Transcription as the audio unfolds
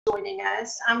joining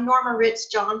us. I'm Norma Ritz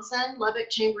Johnson,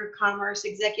 Lubbock Chamber of Commerce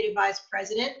Executive Vice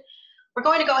President. We're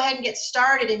going to go ahead and get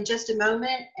started in just a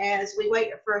moment as we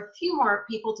wait for a few more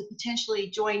people to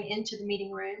potentially join into the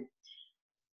meeting room.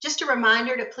 Just a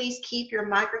reminder to please keep your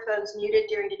microphones muted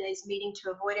during today's meeting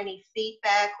to avoid any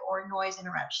feedback or noise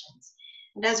interruptions.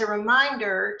 And as a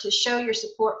reminder to show your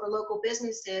support for local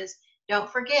businesses, don't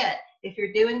forget, if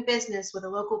you're doing business with a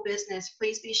local business,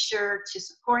 please be sure to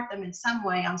support them in some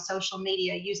way on social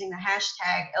media using the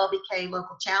hashtag LBK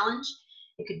Local Challenge.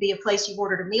 It could be a place you've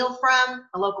ordered a meal from,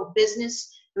 a local business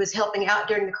who is helping out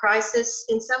during the crisis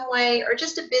in some way, or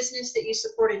just a business that you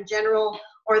support in general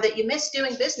or that you miss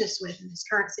doing business with in this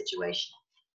current situation.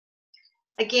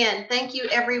 Again, thank you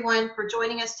everyone for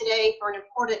joining us today for an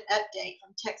important update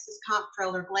from Texas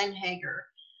Comptroller Glenn Hegar.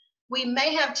 We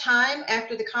may have time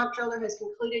after the Comptroller has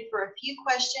concluded for a few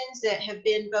questions that have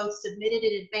been both submitted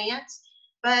in advance,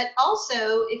 but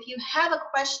also if you have a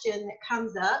question that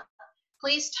comes up,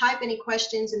 please type any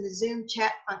questions in the Zoom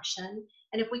chat function,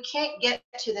 and if we can't get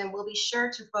to them, we'll be sure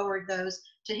to forward those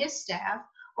to his staff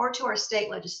or to our state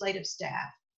legislative staff.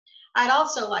 I'd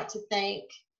also like to thank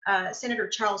Senator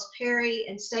Charles Perry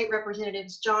and State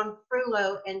Representatives John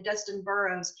Frullo and Dustin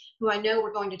Burrows, who I know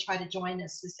we're going to try to join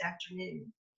us this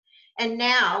afternoon. And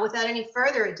now, without any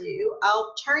further ado,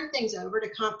 I'll turn things over to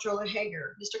Comptroller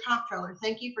Hegar. Mr. Comptroller,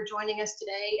 thank you for joining us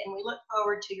today, and we look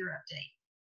forward to your update.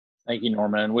 Thank you,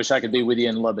 Norma, and wish I could be with you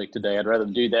in Lubbock today. I'd rather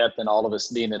do that than all of us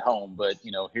being at home, but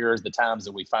here are the times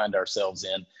that we find ourselves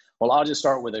in. Well, I'll just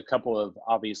start with a couple of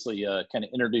obviously kind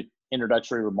of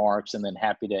introductory remarks, and then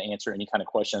happy to answer any kind of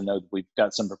question. I know that we've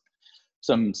got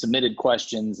some submitted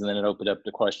questions, and then it opened up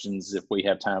to questions if we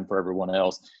have time for everyone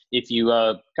else. If you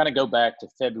kind of go back to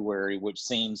February, which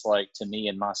seems like to me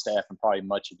and my staff and probably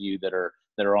much of you that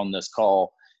are on this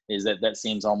call, is that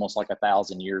seems almost like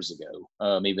 1,000 years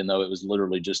ago, even though it was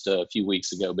literally just a few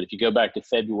weeks ago. But if you go back to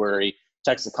February,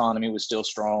 Texas economy was still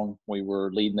strong. We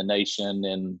were leading the nation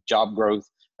in job growth.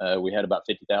 We had about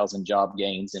 50,000 job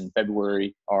gains in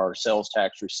February. Our sales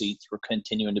tax receipts were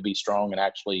continuing to be strong and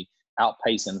actually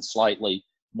outpacing slightly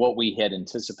what we had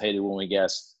anticipated when we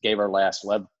gave our last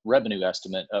revenue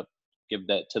estimate up, give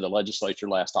that to the legislature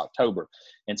last October.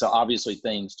 And so obviously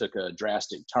things took a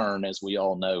drastic turn, as we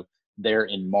all know, there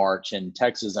in March. And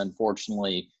Texas,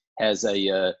 unfortunately, has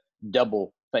a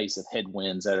double face of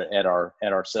headwinds at our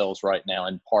sales right now,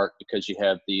 in part because you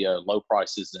have the low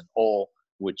prices in oil,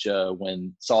 which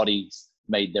when Saudis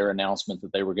made their announcement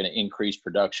that they were going to increase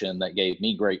production, that gave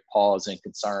me great pause and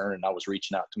concern. And I was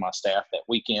reaching out to my staff that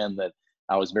weekend that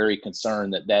I was very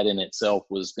concerned that in itself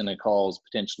was going to cause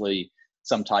potentially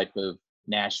some type of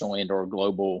national and or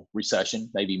global recession,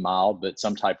 maybe mild, but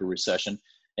some type of recession.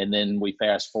 And then we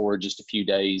fast forward just a few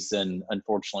days, and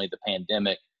unfortunately the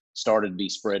pandemic started to be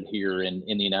spread here in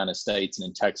the United States and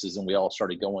in Texas, and we all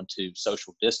started going to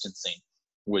social distancing,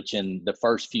 which in the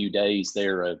first few days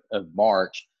there of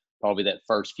March, probably that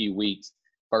first few weeks,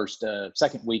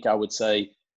 second week, I would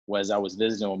say, was I was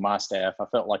visiting with my staff. I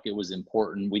felt like it was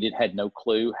important. We had no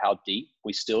clue how deep.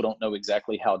 We still don't know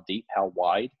exactly how deep, how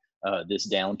wide this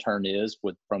downturn is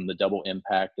from the double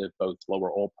impact of both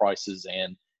lower oil prices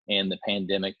and the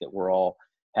pandemic, that we're all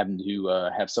having to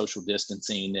have social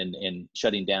distancing and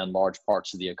shutting down large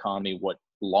parts of the economy, what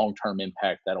long-term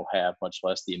impact that'll have, much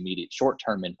less the immediate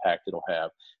short-term impact it'll have.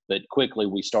 But quickly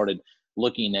we started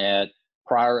looking at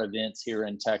prior events here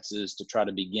in Texas to try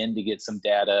to begin to get some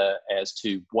data as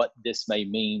to what this may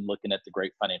mean, looking at the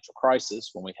great financial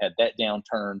crisis when we had that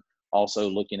downturn, also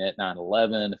looking at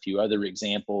 9/11, a few other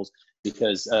examples,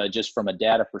 because just from a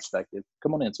data perspective,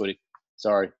 come on in, sweetie.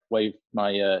 Sorry, wave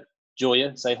my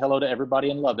Julia, say hello to everybody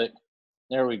in Lubbock.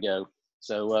 There we go.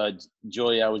 So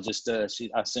Julia, I was just, I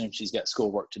assume she's got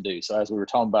schoolwork to do. So as we were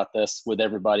talking about this with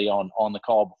everybody on the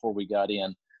call before we got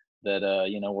in, that,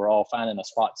 we're all finding a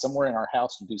spot somewhere in our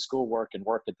house to do schoolwork and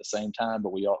work at the same time,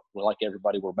 but we're like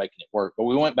everybody, we're making it work. But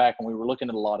we went back and we were looking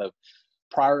at a lot of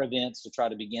prior events to try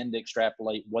to begin to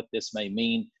extrapolate what this may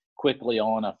mean. Quickly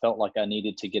on, I felt like I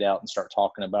needed to get out and start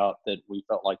talking about that. We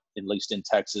felt like, at least in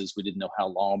Texas, we didn't know how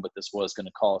long, but this was going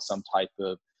to cause some type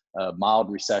of mild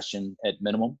recession at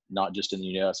minimum, not just in the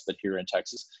U.S., but here in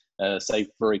Texas. Say,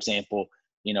 for example,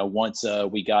 once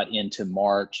we got into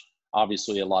March,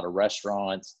 obviously a lot of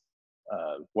restaurants,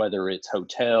 whether it's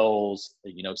hotels,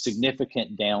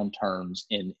 significant downturns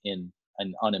in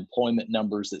unemployment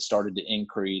numbers that started to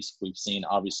increase. We've seen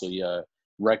obviously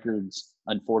records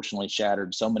unfortunately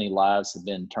shattered. So many lives have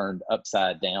been turned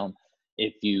upside down.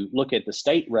 If you look at the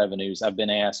state revenues, I've been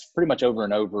asked pretty much over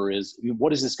and over is,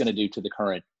 what is this going to do to the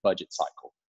current budget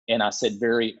cycle? And I said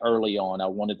very early on, I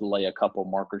wanted to lay a couple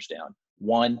markers down.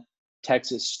 One,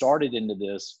 Texas started into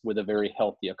this with a very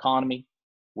healthy economy.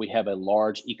 We have a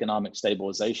large economic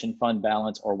stabilization fund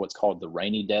balance, or what's called the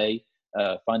rainy day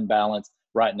fund balance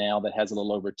right now, that has a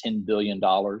little over $10 billion.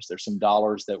 There's some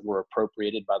dollars that were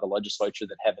appropriated by the legislature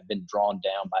that haven't been drawn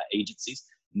down by agencies.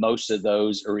 Most of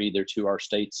those are either to our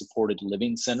state supported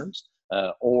living centers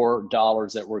or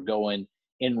dollars that were going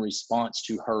in response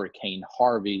to Hurricane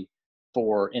Harvey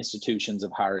for institutions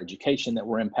of higher education that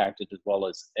were impacted, as well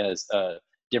as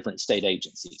different state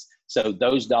agencies. So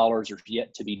those dollars are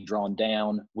yet to be drawn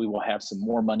down. We will have some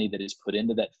more money that is put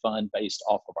into that fund based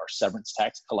off of our severance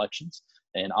tax collections.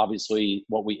 And obviously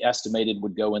what we estimated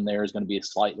would go in there is going to be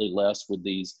slightly less with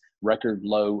these record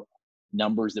low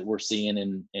numbers that we're seeing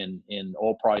in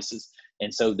oil prices.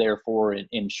 And so therefore,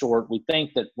 in short, we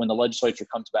think that when the legislature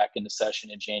comes back into session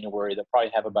in January, they'll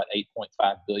probably have about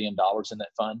 $8.5 billion in that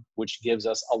fund, which gives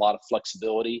us a lot of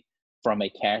flexibility from a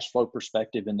cash flow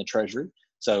perspective in the Treasury.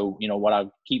 So, you know, what I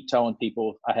keep telling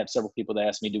people, I have several people that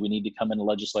ask me, do we need to come in a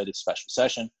legislative special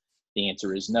session? The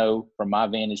answer is no. From my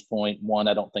vantage point, one,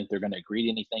 I don't think they're going to agree to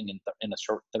anything in a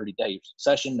short 30-day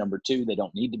session. Number two, they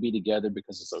don't need to be together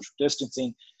because of social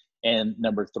distancing. And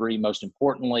number three, most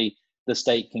importantly, the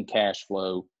state can cash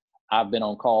flow. I've been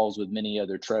on calls with many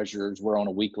other treasurers. We're on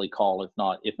a weekly call, if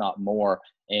not more.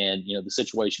 And you know, the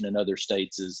situation in other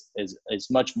states is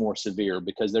much more severe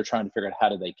because they're trying to figure out how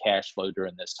do they cash flow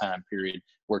during this time period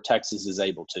where Texas is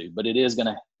able to. But it is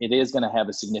gonna have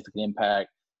a significant impact.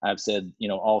 I've said, you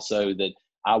know, also that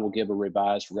I will give a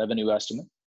revised revenue estimate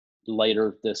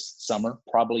later this summer,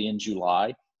 probably in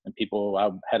July. And I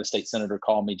had a state senator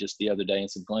call me just the other day and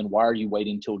said, Glenn, why are you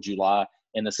waiting till July?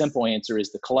 And the simple answer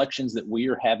is the collections that we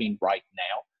are having right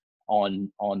now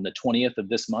on the 20th of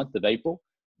this month of April,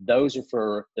 those are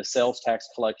for the sales tax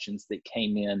collections that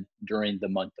came in during the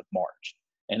month of March.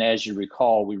 And as you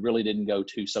recall, we really didn't go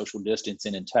to social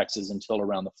distancing in Texas until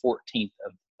around the 14th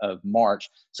of March.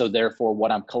 So therefore,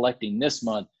 what I'm collecting this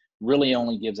month really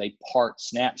only gives a part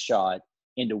snapshot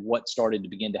into what started to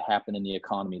begin to happen in the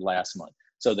economy last month.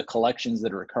 So the collections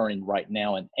that are occurring right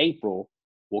now in April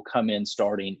will come in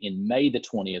starting in May the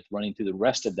 20th, running through the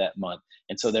rest of that month.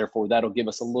 And so therefore, that'll give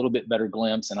us a little bit better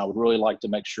glimpse. And I would really like to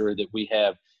make sure that we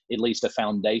have at least a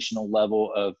foundational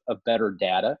level of better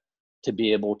data to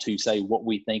be able to say what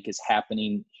we think is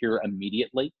happening here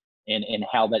immediately and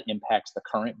how that impacts the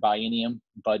current biennium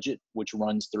budget, which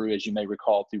runs through, as you may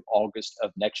recall, through August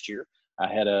of next year. I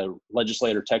had a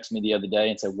legislator text me the other day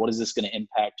and said, what is this going to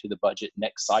impact to the budget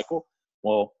next cycle?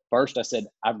 Well, first I said,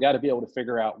 I've got to be able to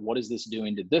figure out what is this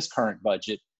doing to this current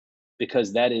budget,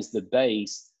 because that is the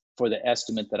base for the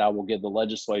estimate that I will give the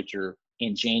legislature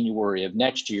in January of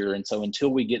next year. And so until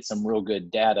we get some real good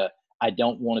data, I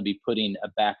don't want to be putting a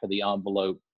back of the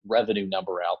envelope revenue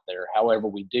number out there. However,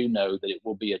 we do know that it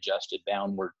will be adjusted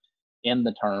downward in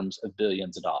the terms of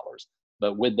billions of dollars.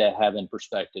 But with that, have in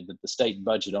perspective that the state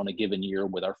budget on a given year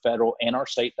with our federal and our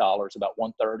state dollars, about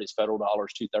 1/3 is federal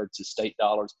dollars, 2/3 is state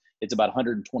dollars. It's about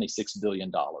 $126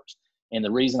 billion. And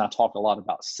the reason I talk a lot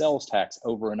about sales tax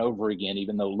over and over again,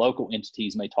 even though local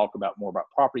entities may talk about more about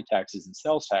property taxes and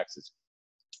sales taxes,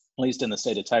 at least in the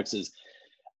state of Texas,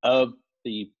 of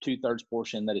the 2/3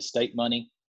 portion that is state money,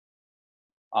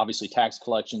 obviously tax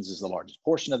collections is the largest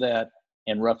portion of that.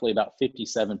 And roughly about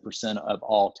 57% of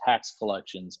all tax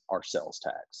collections are sales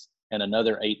tax. And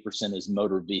another 8% is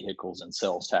motor vehicles and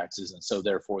sales taxes. And so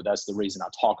therefore, that's the reason I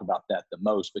talk about that the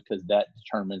most, because that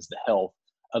determines the health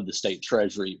of the state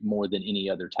treasury more than any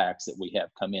other tax that we have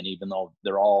come in, even though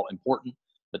they're all important,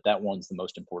 but that one's the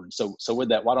most important. So with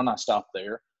that, why don't I stop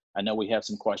there? I know we have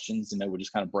some questions, and then we'll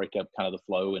just kind of break up kind of the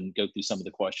flow and go through some of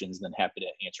the questions, and then happy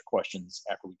to answer questions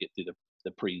after we get through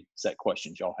the preset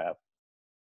questions y'all have.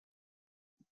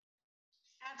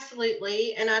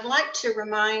 Absolutely. And I'd like to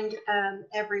remind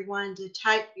everyone to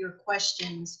type your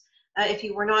questions. If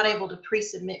you were not able to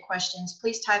pre-submit questions,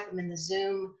 please type them in the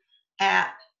Zoom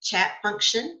app chat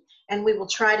function, and we will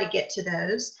try to get to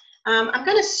those. I'm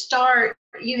going to start,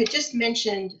 you had just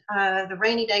mentioned the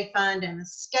rainy day fund and the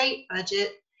state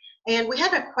budget, and we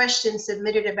have a question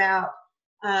submitted about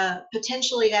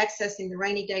potentially accessing the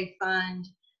rainy day fund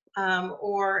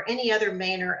or any other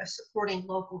manner of supporting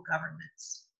local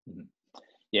governments. Mm-hmm.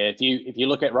 Yeah, if you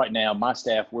look at right now, my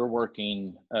staff, we're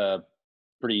working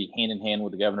pretty hand in hand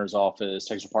with the governor's office,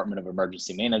 Texas Department of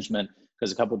Emergency Management,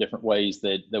 because a couple of different ways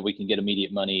that we can get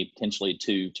immediate money potentially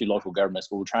to local governments,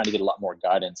 but we're trying to get a lot more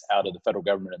guidance out of the federal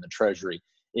government and the Treasury.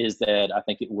 Is that I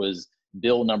think it was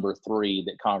bill number 3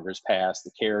 that Congress passed,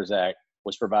 the CARES Act,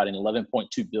 was providing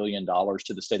 $11.2 billion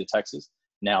to the state of Texas.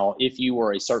 Now, if you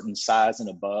were a certain size and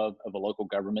above of a local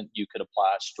government, you could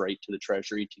apply straight to the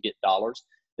Treasury to get dollars.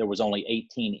 there was only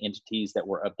 18 entities that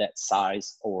were of that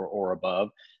size or above.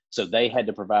 So they had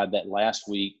to provide that last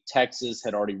week. Texas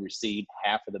had already received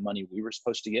half of the money we were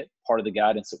supposed to get. Part of the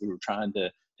guidance that we were trying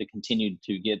to continue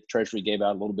to get, Treasury gave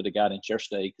out a little bit of guidance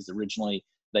yesterday, because originally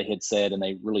they had said, and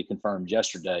they really confirmed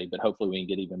yesterday, but hopefully we can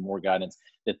get even more guidance,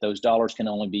 that those dollars can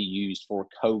only be used for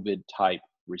COVID type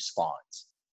response.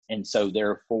 And so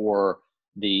therefore,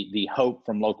 the hope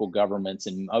from local governments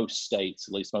in most states,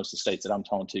 at least most of the states that I'm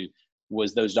talking to,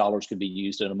 was those dollars could be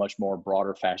used in a much more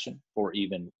broader fashion for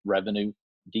even revenue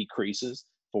decreases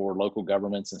for local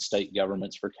governments and state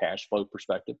governments for cash flow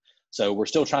perspective. So we're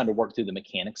still trying to work through the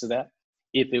mechanics of that.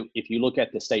 If you look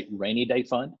at the state rainy day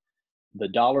fund, the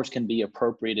dollars can be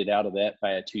appropriated out of that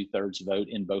by a 2/3 vote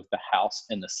in both the House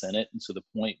and the Senate. And so the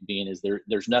point being is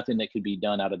there's nothing that could be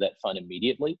done out of that fund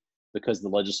immediately, because the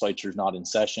legislature is not in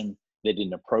session. They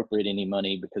didn't appropriate any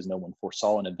money because no one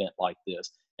foresaw an event like this.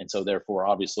 And so therefore,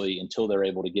 obviously, until they're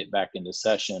able to get back into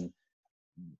session,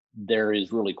 there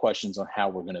is really questions on how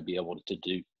we're going to be able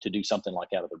to do something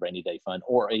like out of the rainy day fund,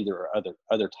 or either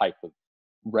other type of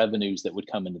revenues that would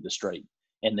come into the state.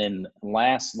 And then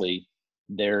lastly,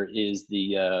 there is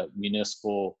the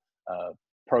municipal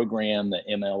program, the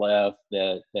MLF,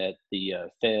 that the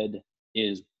Fed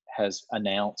has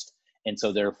announced. And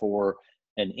so therefore,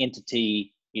 an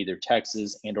entity, either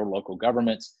Texas and or local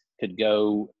governments, could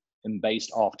go, and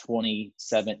based off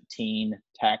 2017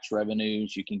 tax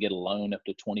revenues, you can get a loan up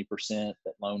to 20%.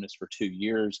 That loan is for 2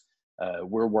 years.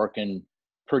 We're working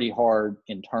pretty hard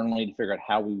internally to figure out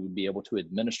how we would be able to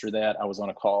administer that. I was on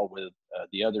a call with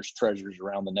the other treasurers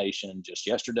around the nation just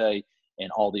yesterday,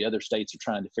 and all the other states are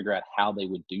trying to figure out how they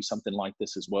would do something like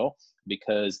this as well,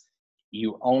 because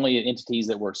you only entities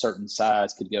that were a certain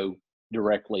size could go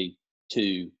directly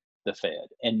to the Fed,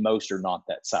 and most are not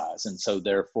that size. And so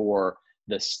therefore,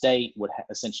 the state would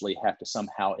essentially have to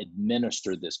somehow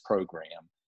administer this program.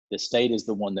 The state is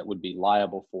the one that would be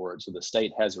liable for it. So the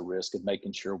state has a risk of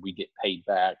making sure we get paid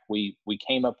back. We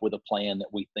came up with a plan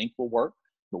that we think will work,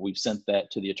 but we've sent that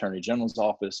to the Attorney General's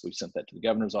office. We've sent that to the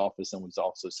governor's office, and we've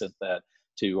also sent that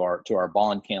to our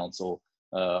bond counsel,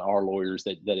 our lawyers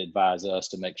that advise us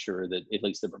to make sure that at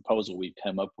least the proposal we've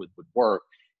come up with would work.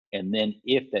 And then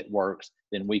if that works,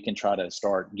 then we can try to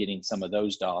start getting some of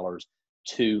those dollars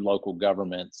to local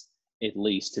governments, at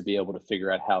least to be able to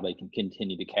figure out how they can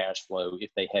continue to cash flow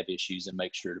if they have issues, and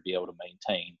make sure to be able to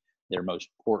maintain their most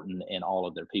important and all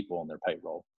of their people on their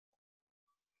payroll.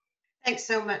 Thanks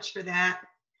so much for that.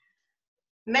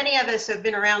 Many of us have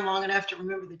been around long enough to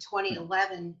remember the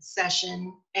 2011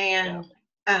 session, and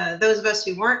those of us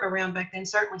who weren't around back then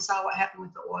certainly saw what happened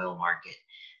with the oil market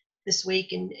this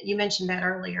week, and you mentioned that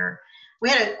earlier. We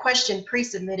had a question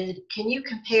pre-submitted. Can you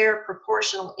compare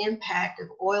proportional impact of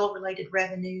oil-related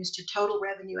revenues to total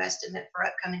revenue estimate for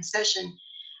upcoming session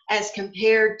as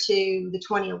compared to the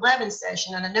 2011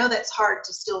 session? And I know that's hard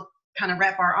to still kind of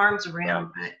wrap our arms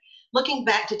around, but looking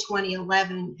back to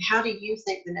 2011, how do you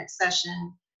think the next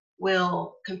session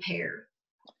will compare?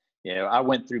 Yeah, I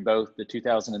went through both the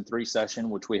 2003 session,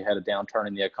 which we had a downturn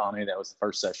in the economy. That was the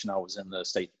first session I was in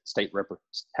the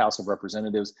House of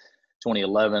Representatives.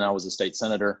 2011, I was a state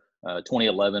senator.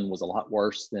 2011 was a lot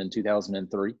worse than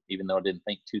 2003, even though I didn't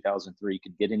think 2003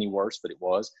 could get any worse, but it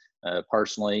was.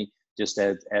 Personally, just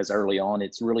as early on,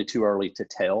 it's really too early to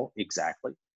tell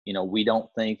exactly. You know, we don't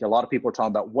think, a lot of people are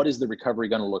talking about what is the recovery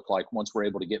going to look like once we're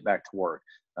able to get back to work.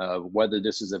 Whether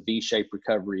this is a V-shaped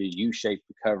recovery, a U-shaped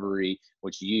recovery,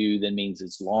 which U then means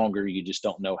it's longer. You just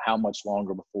don't know how much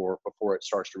longer before it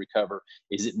starts to recover.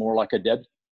 Is it more like a W?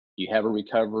 You have a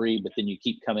recovery, but then you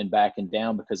keep coming back and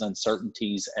down because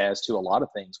uncertainties as to a lot of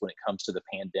things when it comes to the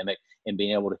pandemic and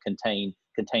being able to contain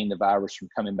the virus from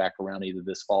coming back around either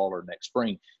this fall or next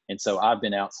spring. And so I've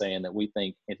been out saying that we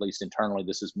think, at least internally,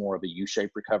 this is more of a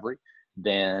U-shaped recovery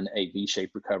than a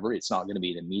V-shaped recovery. It's not going to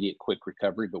be an immediate quick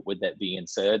recovery, but with that being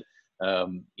said,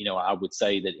 you know, I would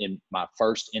say that in my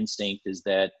first instinct is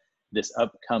that this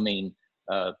upcoming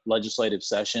legislative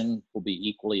session will be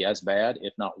equally as bad,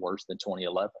 if not worse, than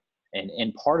 2011.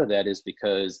 And part of that is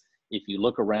because if you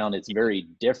look around, it's very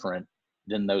different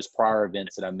than those prior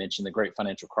events that I mentioned, the Great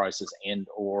Financial Crisis and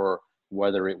or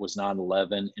whether it was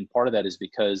 9/11. And part of that is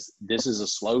because this is a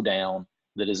slowdown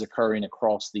that is occurring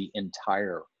across the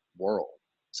entire world.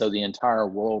 So the entire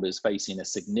world is facing a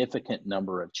significant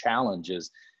number of challenges.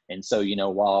 And so, you know,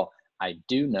 while I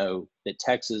do know that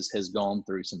Texas has gone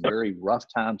through some very rough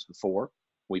times before,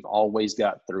 we've always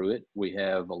got through it. We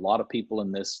have a lot of people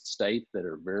in this state that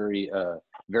are very,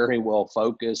 very well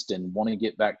focused and want to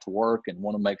get back to work and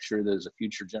want to make sure there's a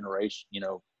future generation, you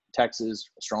know, Texas,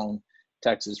 a strong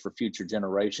Texas for future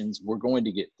generations. We're going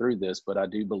to get through this, but I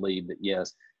do believe that,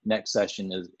 yes, next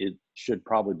session it should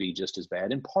probably be just as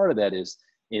bad. And part of that is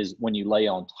when you lay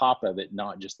on top of it,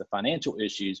 not just the financial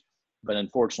issues, but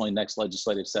unfortunately next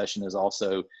legislative session is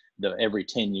also the every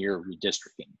 10-year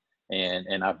redistricting.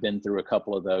 And I've been through a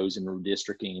couple of those, and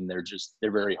redistricting,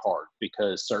 they're very hard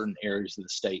because certain areas of the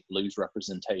state lose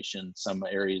representation, some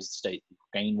areas of the state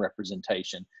gain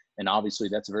representation, and obviously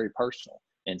that's very personal.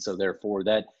 And so therefore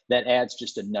that adds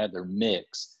just another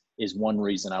mix, is one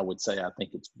reason I would say I think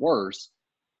it's worse,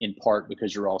 in part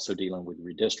because you're also dealing with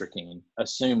redistricting,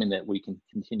 assuming that we can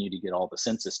continue to get all the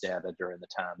census data during the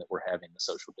time that we're having the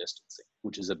social distancing,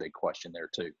 which is a big question there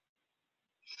too.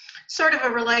 Sort of a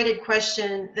related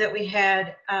question that we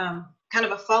had, kind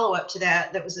of a follow-up to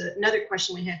that was another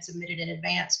question we had submitted in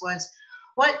advance, was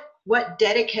what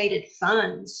dedicated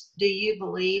funds do you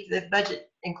believe, the budget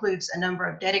includes a number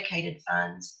of dedicated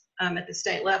funds at the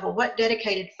state level, what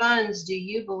dedicated funds do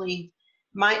you believe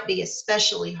might be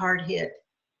especially hard hit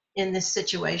in this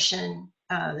situation?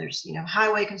 There's,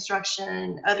 highway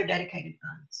construction, other dedicated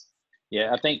funds.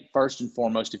 Yeah, I think first and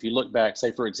foremost, if you look back,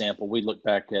 say for example, we look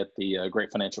back at the Great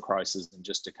Financial Crisis, and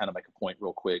just to kind of make a point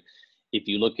real quick, if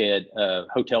you look at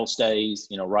hotel stays,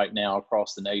 right now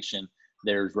across the nation,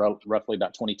 there's roughly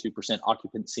about 22%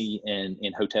 occupancy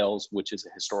in hotels, which is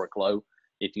a historic low.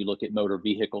 If you look at motor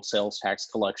vehicle sales tax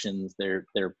collections, they're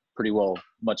pretty well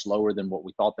much lower than what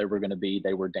we thought they were going to be.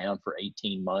 They were down for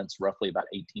 18 months, roughly about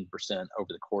 18% over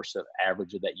the course of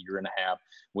average of that year and a half.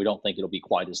 We don't think it'll be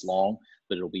quite as long,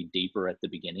 but it'll be deeper at the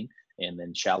beginning and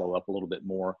then shallow up a little bit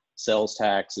more. Sales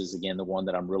tax is, again, the one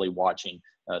that I'm really watching.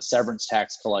 Severance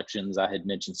tax collections, I had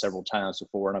mentioned several times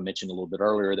before, and I mentioned a little bit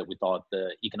earlier that we thought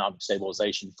the Economic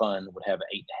Stabilization Fund would have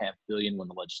 $8.5 billion when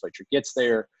the legislature gets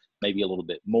there. Maybe a little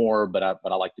bit more, but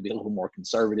I like to be a little more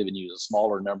conservative and use a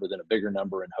smaller number than a bigger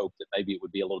number and hope that maybe it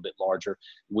would be a little bit larger.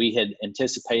 We had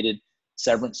anticipated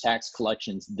severance tax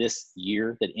collections this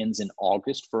year that ends in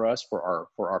August for us for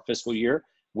our fiscal year.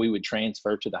 We would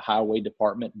transfer to the Highway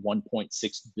Department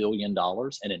 $1.6 billion,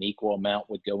 and an equal amount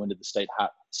would go into the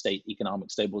state Economic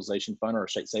Stabilization Fund or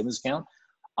state savings account.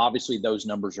 Obviously, those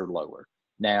numbers are lower.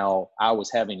 Now, I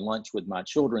was having lunch with my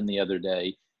children the other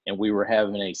day, and we were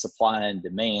having a supply and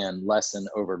demand lesson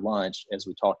over lunch as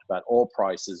we talked about oil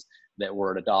prices that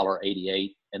were at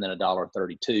 $1.88 and then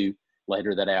 $1.32.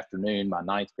 Later that afternoon, my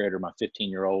ninth grader, my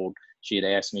 15-year-old, she had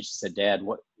asked me, she said, "Dad,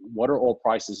 what are oil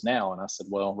prices now?" And I said,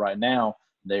 "Well, right now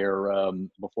they're,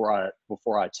 before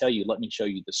I tell you, let me show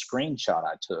you the screenshot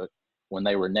I took when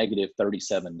they were negative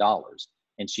 $37.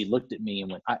 And she looked at me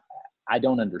and went, I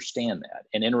don't understand that.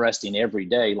 And interesting, every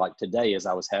day, like today, as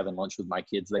I was having lunch with my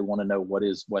kids, they want to know what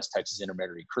is West Texas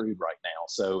Intermediary crude right now.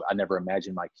 So I never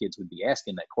imagined my kids would be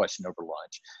asking that question over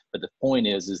lunch. But the point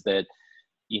is that,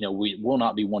 we will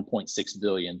not be 1.6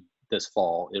 billion this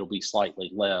fall. It'll be slightly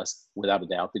less, without a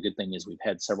doubt. The good thing is we've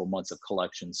had several months of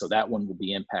collection, so that one will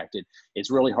be impacted.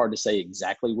 It's really hard to say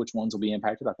exactly which ones will be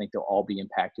impacted. I think they'll all be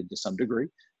impacted to some degree.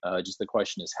 Just the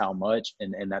question is how much,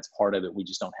 and that's part of it. We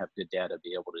just don't have good data to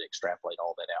be able to extrapolate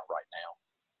all that out right now.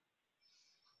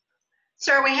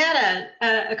 Sir, we had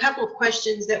a couple of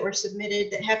questions that were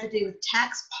submitted that have to do with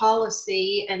tax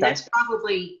policy, and that's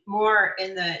probably more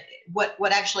in the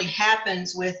what actually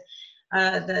happens with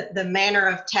the manner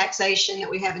of taxation that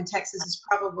we have in Texas is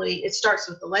probably, it starts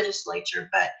with the legislature.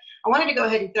 But I wanted to go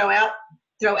ahead and throw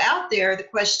out there the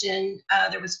question.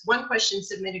 There was one question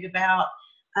submitted about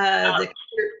the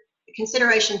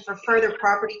consideration for further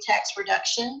property tax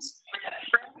reductions,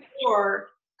 or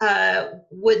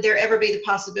would there ever be the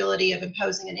possibility of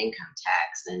imposing an income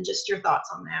tax? And just your thoughts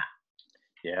on that.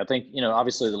 Yeah, I think,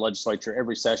 obviously the legislature,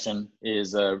 every session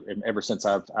is, ever since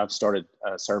I've started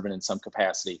serving in some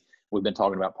capacity, we've been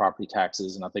talking about property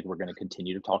taxes, and I think we're going to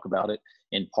continue to talk about it.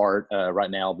 In part,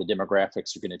 right now, the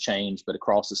demographics are going to change, but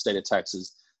across the state of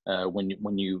Texas,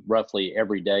 when you roughly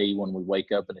every day when we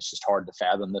wake up, and it's just hard to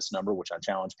fathom this number, which I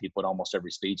challenge people at almost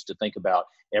every speech to think about,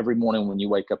 every morning when you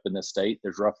wake up in this state,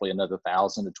 there's roughly another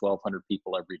 1,000 to 1,200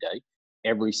 people every day,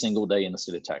 every single day in the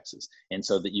state of Texas. And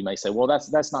so that you may say, well,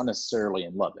 that's not necessarily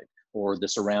in Lubbock or the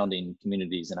surrounding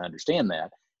communities, and I understand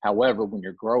that. However, when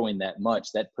you're growing that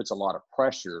much, that puts a lot of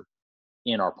pressure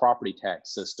in our property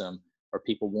tax system, or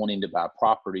people wanting to buy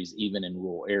properties even in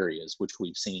rural areas, which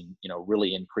we've seen,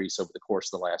 really increase over the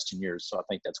course of the last 10 years. So I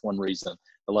think that's one reason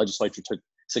the legislature took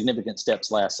significant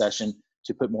steps last session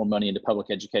to put more money into public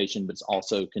education, but it's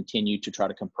also continued to try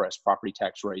to compress property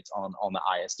tax rates on the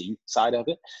ISD side of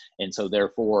it. And so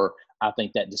therefore, I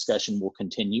think that discussion will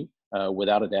continue.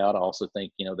 Without a doubt, I also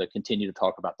think, they continue to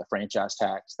talk about the franchise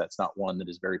tax. That's not one that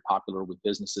is very popular with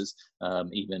businesses.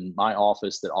 Even my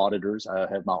office, the auditors, I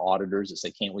have my auditors that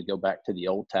say, can't we go back to the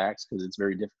old tax? Because it's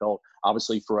very difficult,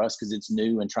 obviously, for us, because it's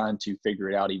new and trying to figure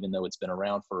it out, even though it's been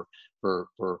around for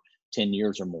 10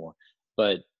 years or more.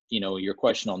 But, your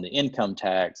question on the income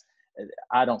tax,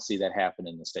 I don't see that happen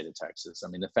in the state of Texas. I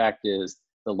mean, the fact is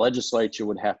the legislature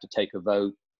would have to take a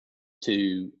vote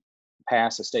to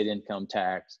pass a state income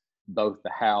tax. Both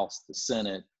the House, the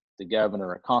Senate, the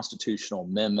governor, a constitutional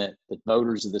amendment. The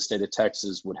voters of the state of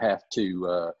Texas would have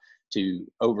to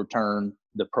overturn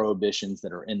the prohibitions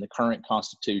that are in the current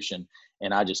Constitution,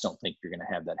 and I just don't think you're going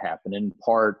to have that happen. In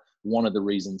part, one of the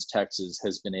reasons Texas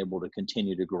has been able to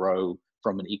continue to grow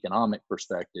from an economic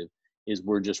perspective is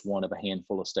we're just one of a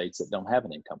handful of states that don't have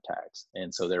an income tax,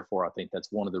 and so therefore, I think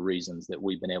that's one of the reasons that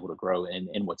we've been able to grow. And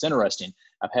what's interesting,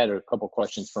 I've had a couple of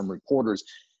questions from reporters.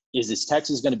 Is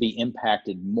Texas going to be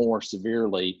impacted more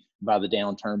severely by the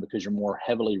downturn because you're more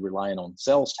heavily reliant on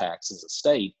sales tax as a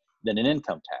state than an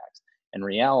income tax? And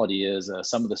reality is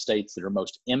some of the states that are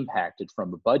most impacted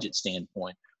from a budget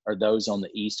standpoint are those on the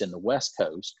East and the West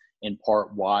Coast, in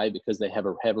part why? Because they have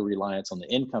a heavy reliance on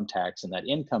the income tax, and that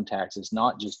income tax is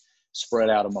not just spread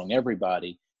out among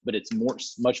everybody, but it's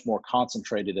much more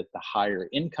concentrated at the higher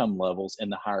income levels,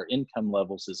 and the higher income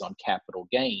levels is on capital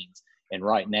gains. And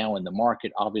right now in the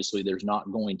market, obviously, there's not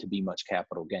going to be much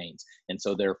capital gains. And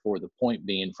so therefore, the point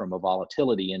being, from a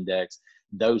volatility index,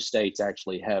 those states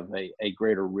actually have a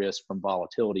greater risk from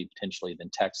volatility potentially than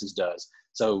Texas does.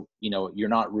 So, you're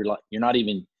not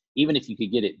even if you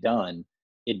could get it done,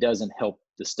 it doesn't help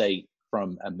the state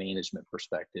from a management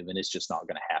perspective, and it's just not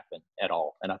going to happen at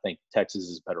all. And I think Texas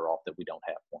is better off that we don't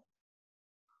have one.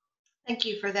 Thank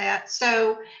you for that.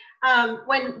 So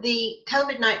when the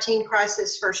COVID-19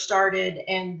 crisis first started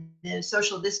and the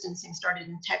social distancing started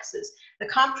in Texas, the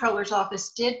Comptroller's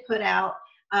office did put out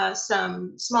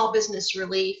some small business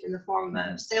relief in the form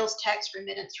of sales tax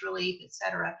remittance relief, et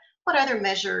cetera. What other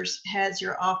measures has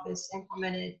your office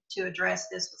implemented to address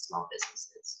this with small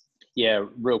businesses? Yeah,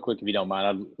 real quick, if you don't mind,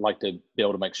 I'd like to be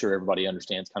able to make sure everybody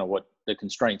understands kind of what the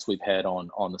constraints we've had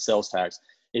on the sales tax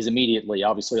is. Immediately,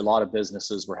 obviously, a lot of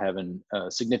businesses were having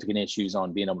significant issues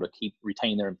on being able to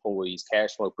retain their employees,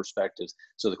 cash flow perspectives.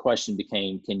 So the question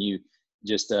became, can you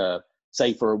just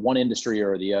say for one industry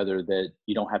or the other that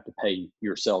you don't have to pay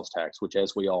your sales tax, which,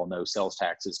 as we all know, sales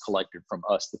tax is collected from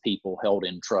us, the people, held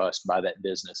in trust by that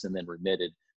business, and then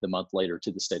remitted the month later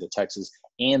to the state of Texas.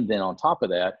 And then on top of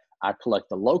that, I collect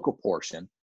the local portion,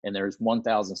 and there's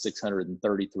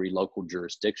 1,633 local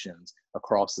jurisdictions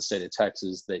across the state of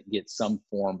Texas that get some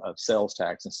form of sales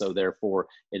tax. And so therefore,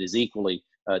 it is equally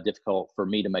difficult for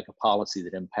me to make a policy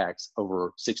that impacts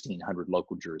over 1,600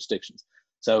 local jurisdictions.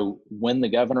 So when the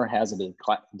governor has a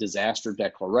disaster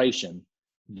declaration,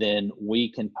 then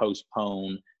we can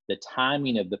postpone the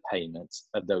timing of the payments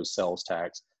of those sales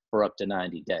tax for up to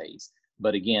 90 days.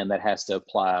 But again, that has to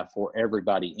apply for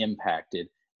everybody impacted.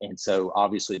 And so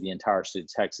obviously the entire state of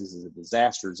Texas is a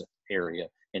disasters area.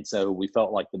 And so we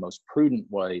felt like the most prudent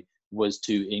way was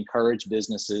to encourage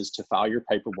businesses to file your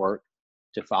paperwork,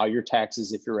 to file your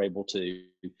taxes if you're able to.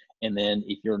 And then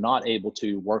if you're not able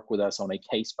to, work with us on a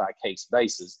case-by-case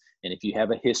basis. And if you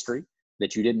have a history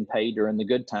that you didn't pay during the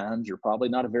good times, you're probably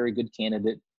not a very good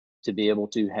candidate to be able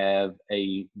to have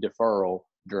a deferral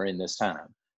during this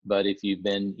time. But if you've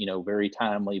been, very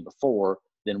timely before,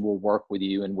 then we'll work with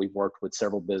you. And we've worked with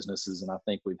several businesses, and I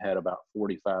think we've had about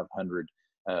 4,500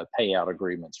 payout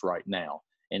agreements right now.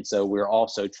 And so we're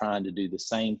also trying to do the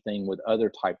same thing with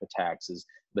other type of taxes.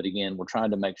 But again, we're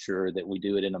trying to make sure that we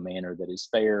do it in a manner that is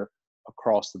fair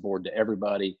across the board to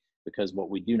everybody, because what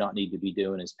we do not need to be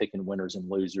doing is picking winners and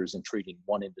losers and treating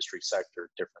one industry sector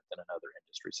different than another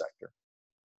industry sector.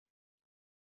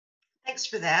 Thanks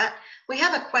for that. We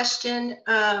have a question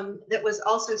that was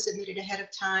also submitted ahead of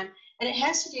time, and it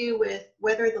has to do with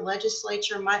whether the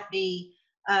legislature might be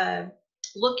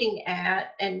looking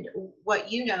at, and what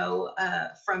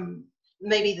from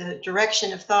maybe the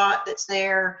direction of thought that's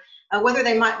there, whether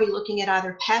they might be looking at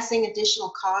either passing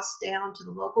additional costs down to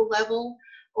the local level,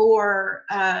 or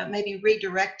maybe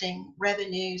redirecting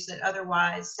revenues that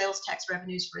otherwise, sales tax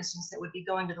revenues, for instance, that would be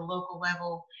going to the local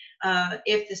level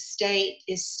if the state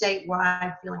is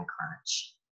statewide feeling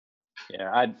crunch.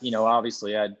 Yeah,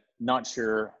 obviously, I'm not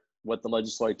sure what the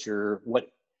legislature, what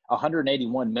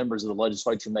 181 members of the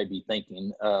legislature may be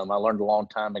thinking. I learned a long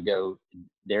time ago,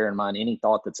 bear in mind, any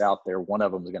thought that's out there, one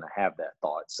of them is going to have that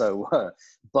thought. So,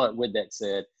 but with that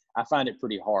said, I find it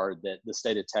pretty hard that the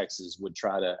state of Texas would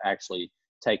try to actually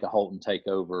take a halt and take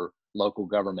over local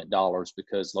government dollars,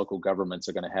 because local governments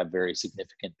are going to have very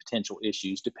significant potential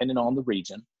issues depending on the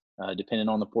region, depending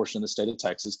on the portion of the state of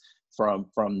Texas, from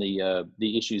the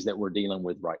issues that we're dealing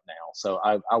with right now. So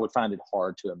I would find it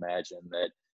hard to imagine that,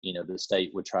 you know, the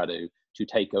state would try to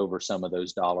take over some of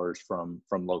those dollars from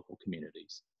local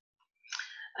communities.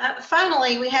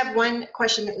 Finally, we have one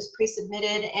question that was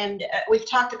pre-submitted, and we've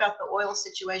talked about the oil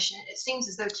situation. It seems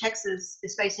as though Texas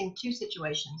is facing two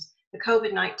situations: the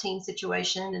COVID-19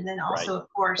 situation, and then also, Right.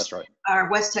 of course, That's right. our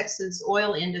West Texas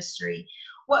oil industry.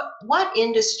 What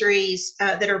industries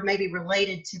that are maybe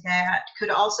related to that could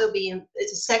also be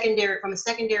it's a secondary, from a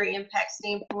secondary impact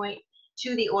standpoint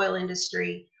to the oil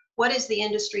industry? What is the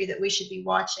industry that we should be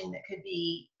watching that could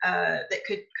be that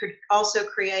could also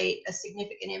create a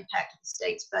significant impact to the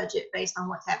state's budget based on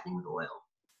what's happening with oil?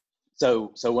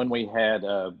 So when we had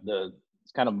the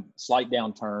kind of slight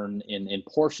downturn in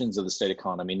portions of the state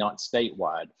economy, not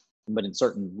statewide, but in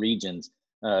certain regions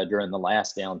during the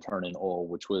last downturn in oil,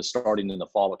 which was starting in the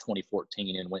fall of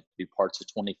 2014 and went through parts of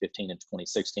 2015 and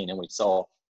 2016, and we saw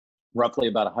roughly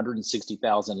about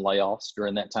 160,000 layoffs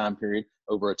during that time period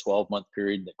over a 12-month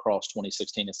period that crossed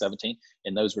 2016 and 17.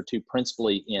 And those were two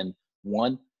principally in,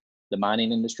 one, the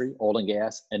mining industry, oil and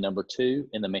gas, and number two,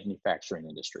 in the manufacturing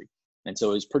industry. And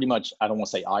so it was pretty much, I don't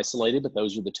want to say isolated, but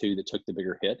those are the two that took the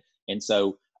bigger hit. And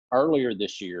so earlier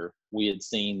this year, we had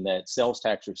seen that sales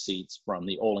tax receipts from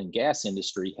the oil and gas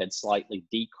industry had slightly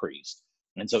decreased.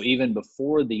 And so even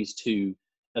before these two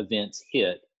events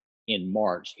hit in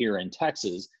March here in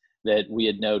Texas, that we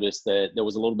had noticed that there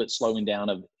was a little bit slowing down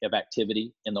of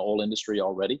activity in the oil industry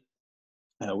already.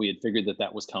 We had figured that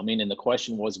that was coming. And the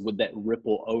question was, would that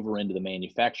ripple over into the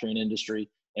manufacturing industry?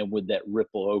 And would that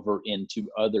ripple over into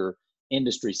other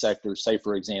industry sectors? Say,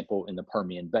 for example, in the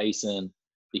Permian Basin,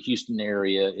 the Houston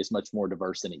area is much more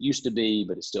diverse than it used to be,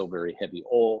 but it's still very heavy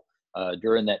oil.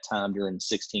 During that time, during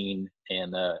 16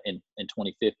 and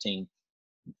 2015,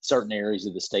 certain areas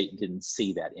of the state didn't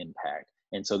see that impact.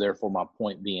 And so therefore, my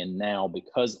point being now,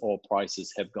 because oil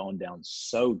prices have gone down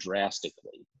so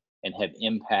drastically and have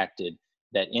impacted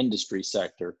that industry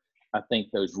sector, I think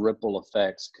those ripple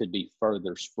effects could be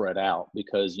further spread out,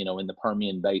 because, you know, in the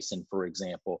Permian Basin, for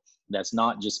example, that's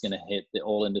not just going to hit the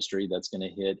oil industry, that's going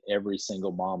to hit every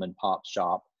single mom and pop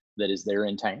shop that is there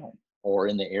in town or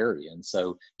in the area. And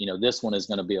so, you know, this one is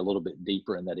going to be a little bit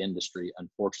deeper in that industry,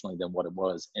 unfortunately, than what it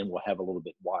was, and will have a little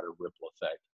bit wider ripple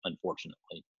effect,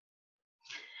 unfortunately.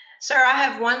 Sir, I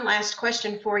have one last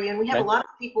question for you, and we have a lot of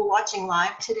people watching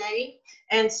live today.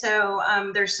 And so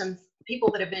there's some people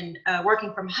that have been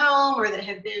working from home, or that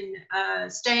have been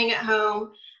staying at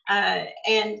home,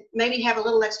 and maybe have a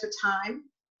little extra time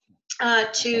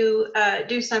to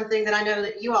do something that I know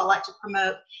that you all like to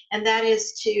promote, and that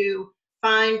is to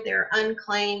find their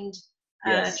unclaimed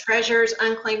treasures,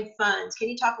 unclaimed funds. Can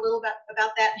you talk a little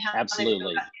about that and how?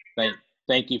 Absolutely.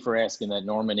 Thank you for asking that,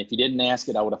 Norman. If you didn't ask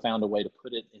it, I would have found a way to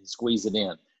put it and squeeze it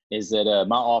in. Is that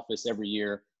my office every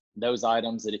year, those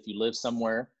items that if you live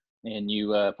somewhere and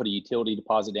you put a utility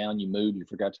deposit down, you moved, you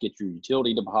forgot to get your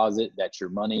utility deposit, that's your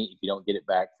money. If you don't get it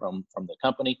back from the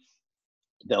company,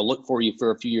 they'll look for you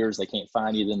for a few years. They can't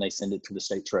find you. Then they send it to the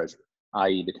state treasurer,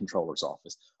 i.e. the Comptroller's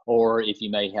office. Or if you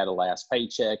may had a last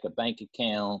paycheck, a bank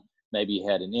account, maybe you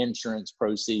had an insurance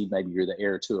proceed, maybe you're the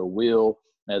heir to a will.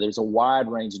 There's a wide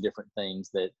range of different things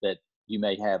that you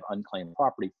may have unclaimed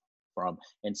property from.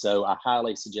 And so I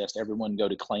highly suggest everyone go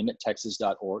to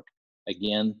claimittexas.org.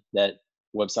 Again, that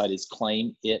website is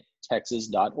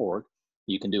claimittexas.org.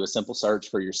 You can do a simple search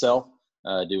for yourself,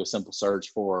 do a simple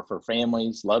search for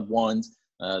families, loved ones,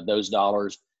 those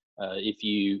dollars. If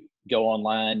you go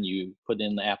online, you put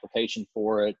in the application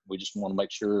for it. We just want to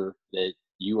make sure that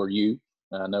you are you.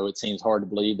 I know it seems hard to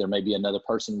believe there may be another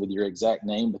person with your exact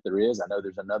name, but there is. I know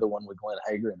there's another one with Glenn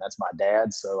Hegar, and that's my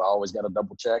dad. So I always got to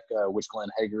double check which Glenn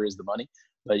Hegar is the money.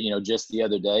 But, you know, just the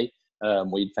other day,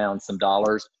 we found some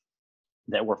dollars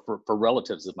that were for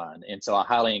relatives of mine. And so I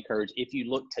highly encourage, if you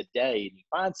look today and you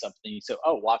find something, you say,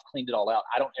 oh, well, I've cleaned it all out,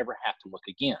 I don't ever have to look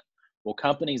again. Well,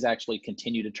 companies actually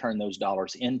continue to turn those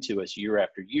dollars into us year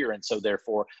after year. And so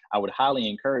therefore, I would highly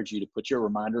encourage you to put your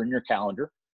reminder in your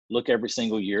calendar, look every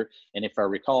single year. And if I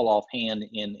recall offhand,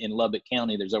 in Lubbock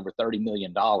County, there's over $30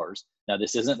 million. Now,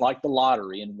 this isn't like the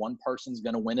lottery and one person's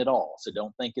going to win it all. So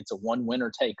don't think it's a one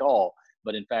winner take all.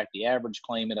 But in fact, the average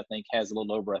claimant, I think, has a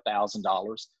little over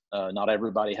 $1,000. Not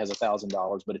everybody has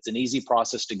 $1,000, but it's an easy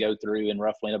process to go through. And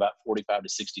roughly in about 45 to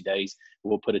 60 days,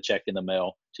 we'll put a check in the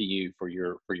mail to you for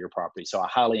your property. So I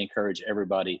highly encourage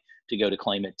everybody to go to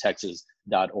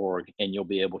claimittexas.org, and you'll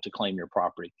be able to claim your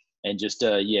property. And just,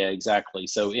 yeah, exactly.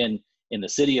 So in the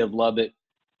city of Lubbock,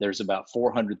 There's about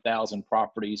 400,000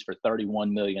 properties for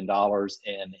 $31 million,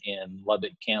 and in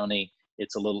Lubbock County,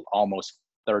 it's a little almost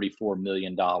 $34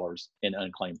 million in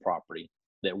unclaimed property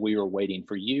that we are waiting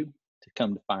for you to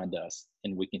come to find us,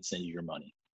 and we can send you your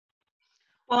money.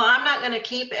 Well, I'm not going to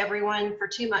keep everyone for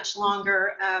too much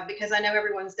longer because I know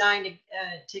everyone's dying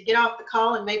to get off the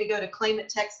call and maybe go to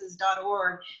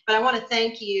claimittexas.org. But I want to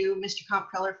thank you, Mr.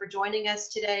 Comptroller, for joining us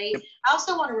today. Yep. I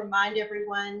also want to remind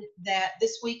everyone that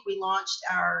this week we launched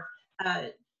our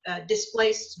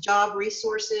displaced job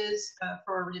resources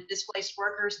for displaced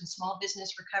workers and small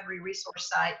business recovery resource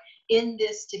site,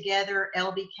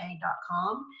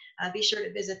 inthistogetherlbk.com. Be sure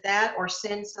to visit that or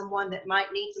send someone that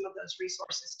might need some of those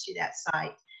resources to that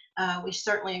site. We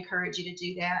certainly encourage you to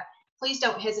do that. Please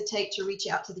don't hesitate to reach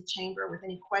out to the Chamber with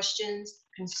any questions,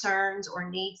 concerns, or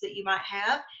needs that you might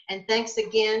have. And thanks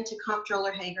again to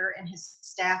Comptroller Hegar and his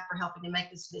staff for helping to make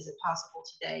this visit possible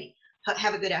today.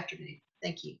 Have a good afternoon.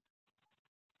 Thank you.